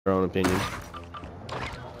Your own opinion.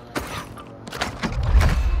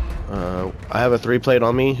 I have a 3-plate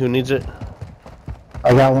on me. Who needs it?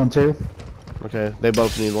 I got one too. Okay, they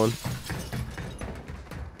both need one.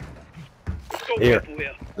 Here,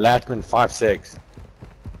 Latchman 5-6.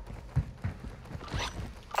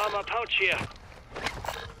 Armor pouch here.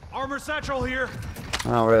 Armor satchel here.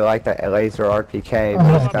 I don't really like that laser RPK,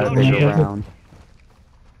 but it's got a bigger round.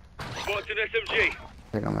 Spot an SMG. I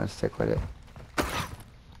think I'm gonna stick with it.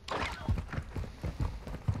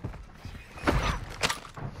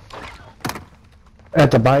 At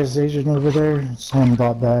the buy station over there, someone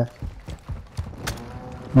got that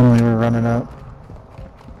when we were running out.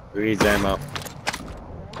 Who needs ammo?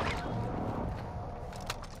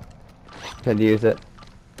 Could use it.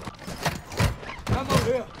 Ammo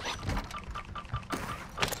here.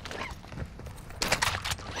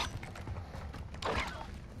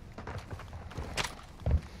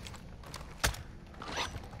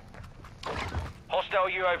 Hostile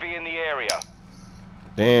UAV in the area.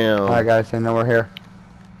 Damn. Alright guys, I know we're here.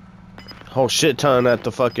 Whole shit ton at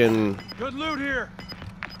the fucking... Good loot here.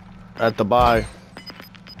 At the buy.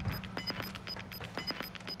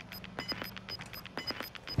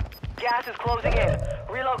 Gas is closing in.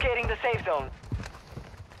 Relocating the safe zone.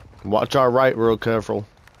 Watch our right real careful.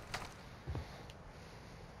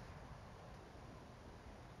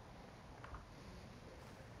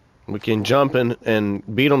 We can jump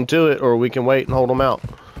and beat them to it, or we can wait and hold them out.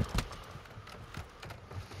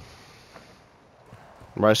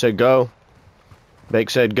 Right said go. Bake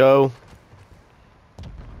said go.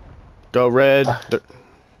 Go red.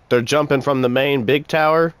 They're jumping from the main big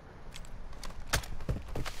tower.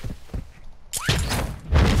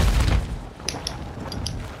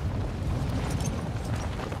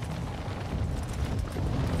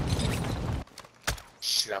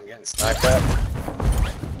 Shit, I'm getting sniped at.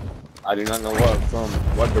 I do not know what from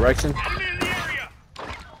what direction.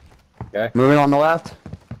 Okay. Moving on the left.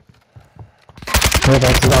 Oh,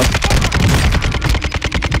 that's it up.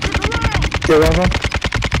 Two of them.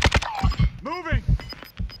 Moving.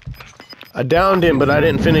 I downed him, but I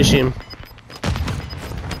didn't finish him.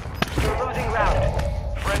 You're losing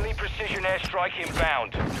round. Friendly precision airstrike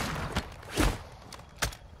inbound.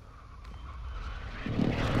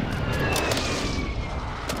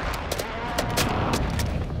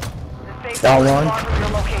 The safe Got zone is one. far from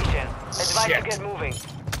your location. Advise to get moving.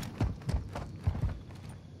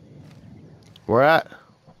 Where at?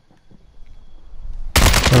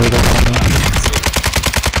 There we go.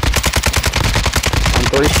 I'm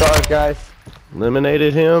 3 stars, guys.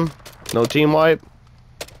 Eliminated him. No team wipe.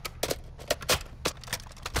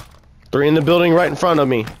 3 in the building right in front of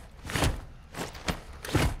me.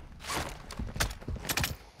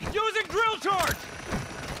 Using drill charge.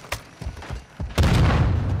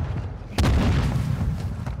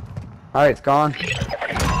 Alright, it's gone.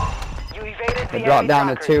 You evaded the It dropped enemy down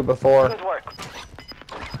to trackers. 2 before. Good work.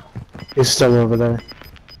 He's still over there.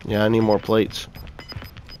 Yeah, I need more plates.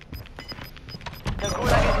 The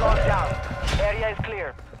gulag is locked down. Area is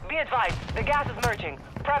clear. Be advised, the gas is merging.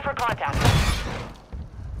 Prep for contact.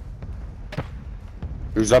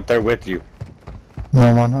 Who's up there with you?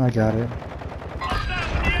 No one, I got it.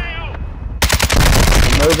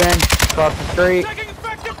 Moving across the street. Taking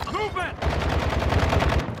effective movement.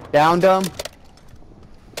 Downed him.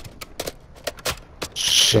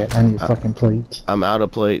 Shit, I need fucking plates. I'm out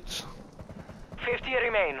of plates. 50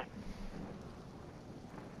 remain.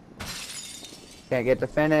 Can't get to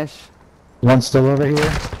finish. One still over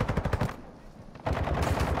here.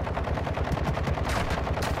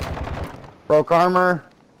 Broke armor.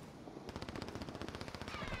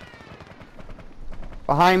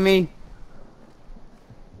 Behind me.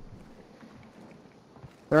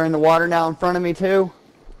 They're in the water now in front of me too.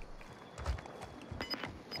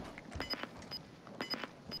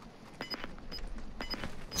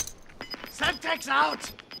 Semtex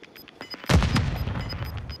out.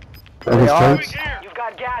 Are these are. plates? You've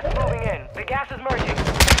got gas moving in. The gas is merging.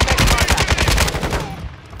 Expect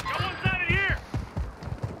contact. Got one sided here.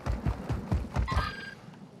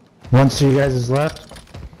 Once you guys is left.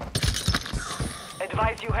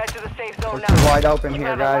 Advise you head to the safe zone We're now. too wide open You here,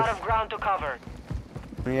 have a lot guys. of ground to cover.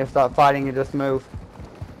 We need to stop fighting and just move.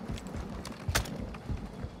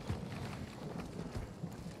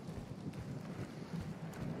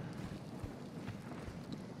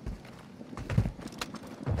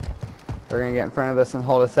 They're gonna get in front of us and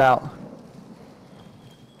hold us out.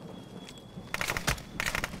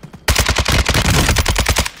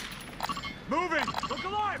 Moving. Look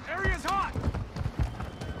alive. Area's hot.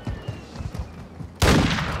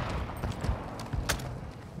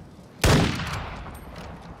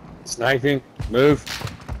 Sniping. Move.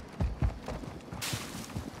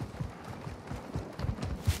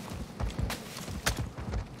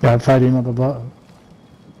 Yeah, I'm fighting up above.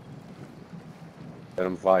 Let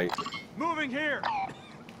him fight. Moving here.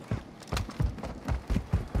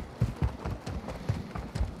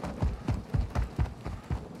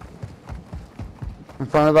 In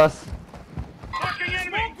front of us. Fucking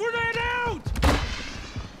enemy. Smoke grenade out.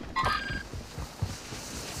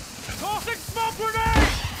 Tossing smoke grenade.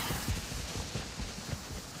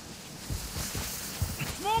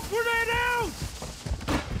 Smoke grenade out.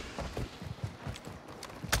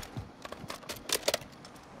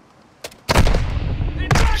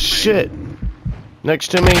 Shit! Next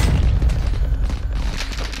to me.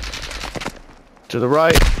 To the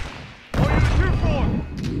right. Oh, you're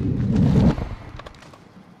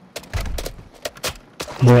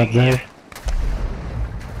They're up there.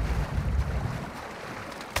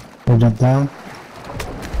 We'll jump down.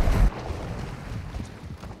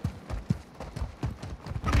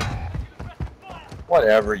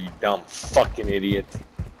 Whatever, you dumb fucking idiot.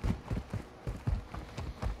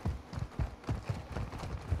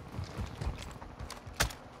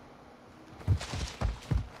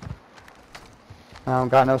 I don't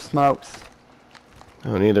got no smokes.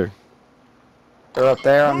 Oh, neither. They're up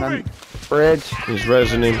there on the bridge. He's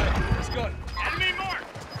resing him. Let's go. Enemy mark.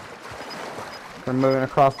 They're moving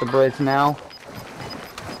across the bridge now.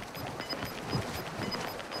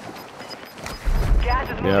 Gas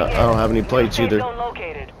is moving Yeah, in. I don't have any plates Safe either. zone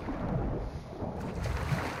located.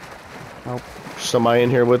 Nope. Somebody in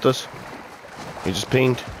here with us? He just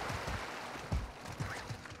pinged.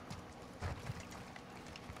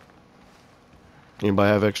 Anybody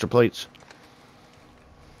have extra plates?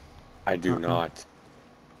 I do not.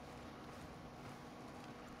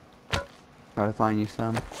 Gotta find you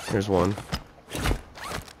some. Here's one.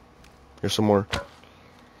 Here's some more.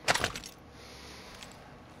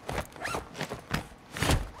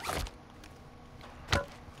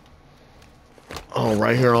 Oh,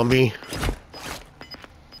 right here on me.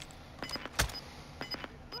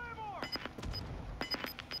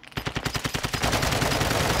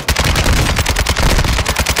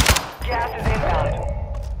 Gas is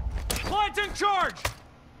inbound. Lights in charge.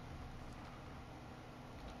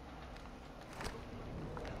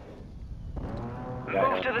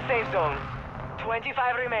 Move to the safe zone.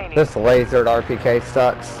 25 remaining. This lasered RPK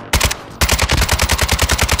sucks.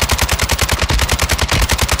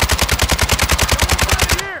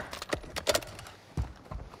 Here.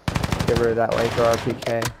 Get rid of that laser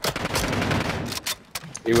RPK.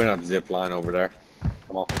 He went up zip line over there.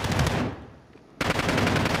 Come on.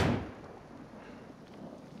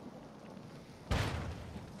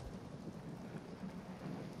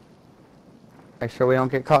 Make sure we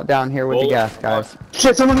don't get caught down here with the Bullet. gas, guys.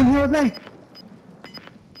 Shit, someone in here with me!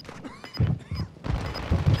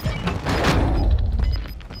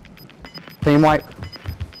 Team wipe.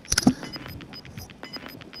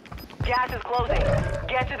 Gas is closing.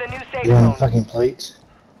 Get to the new safe You want zone. fucking plates?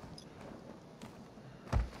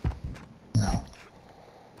 No.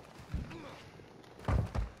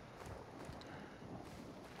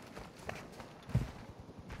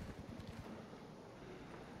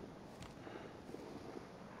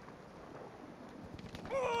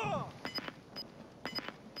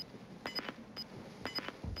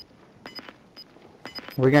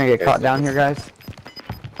 We're gonna get caught down here, guys.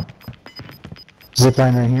 Zip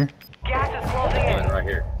line right here. Gas is closing Line in. right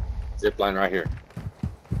here. Zip line right here.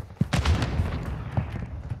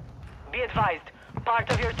 Be advised, part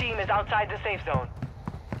of your team is outside the safe zone.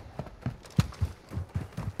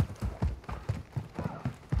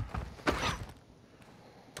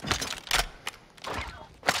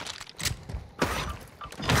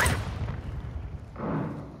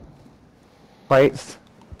 Plates.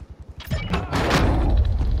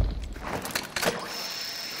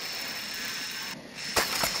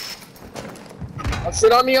 Oh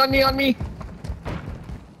shit, on me, on me, on me!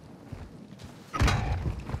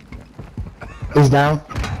 He's down.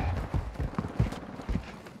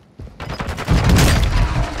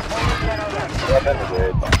 Up on the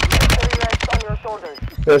bridge. Three legs on your shoulders.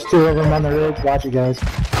 There's two of them on the ridge. Watch it, guys.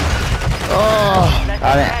 Oh! Let's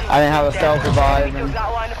I didn't have a self revive We took and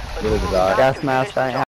that one. Really good eye. gas mask. I didn't have